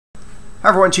Hi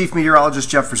everyone, Chief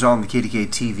Meteorologist Jeff Verszyla in the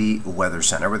KDKA-TV Weather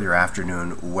Center with your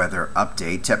afternoon weather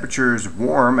update. Temperatures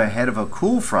warm ahead of a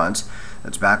cool front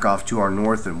that's back off to our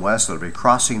north and west. That'll be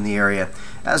crossing the area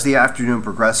as the afternoon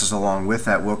progresses. Along with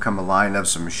that will come a line of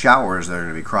some showers that are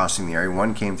going to be crossing the area.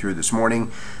 One came through this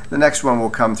morning. The next one will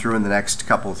come through in the next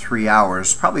 3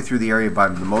 hours, probably through the area by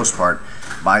the most part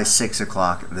by 6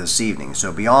 o'clock this evening.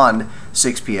 So beyond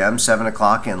 6 p.m., 7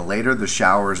 o'clock and later, the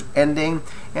showers ending,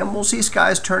 and we'll see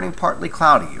skies turning partly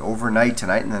cloudy overnight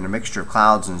tonight, and then a mixture of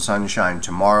clouds and sunshine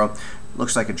tomorrow.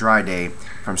 Looks like a dry day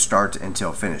from start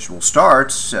until finish. We'll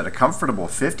start at a comfortable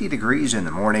 50 degrees in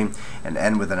the morning and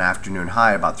end with an afternoon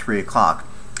high about 3 o'clock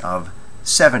of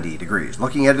 70 degrees.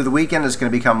 Looking ahead to the weekend, it's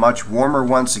going to become much warmer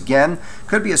once again.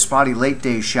 Could be a spotty late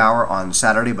day shower on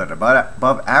Saturday, but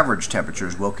above average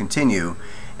temperatures will continue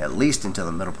at least until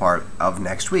the middle part of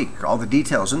next week. All the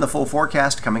details in the full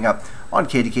forecast coming up on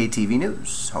KDKA-TV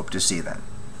News. Hope to see you then.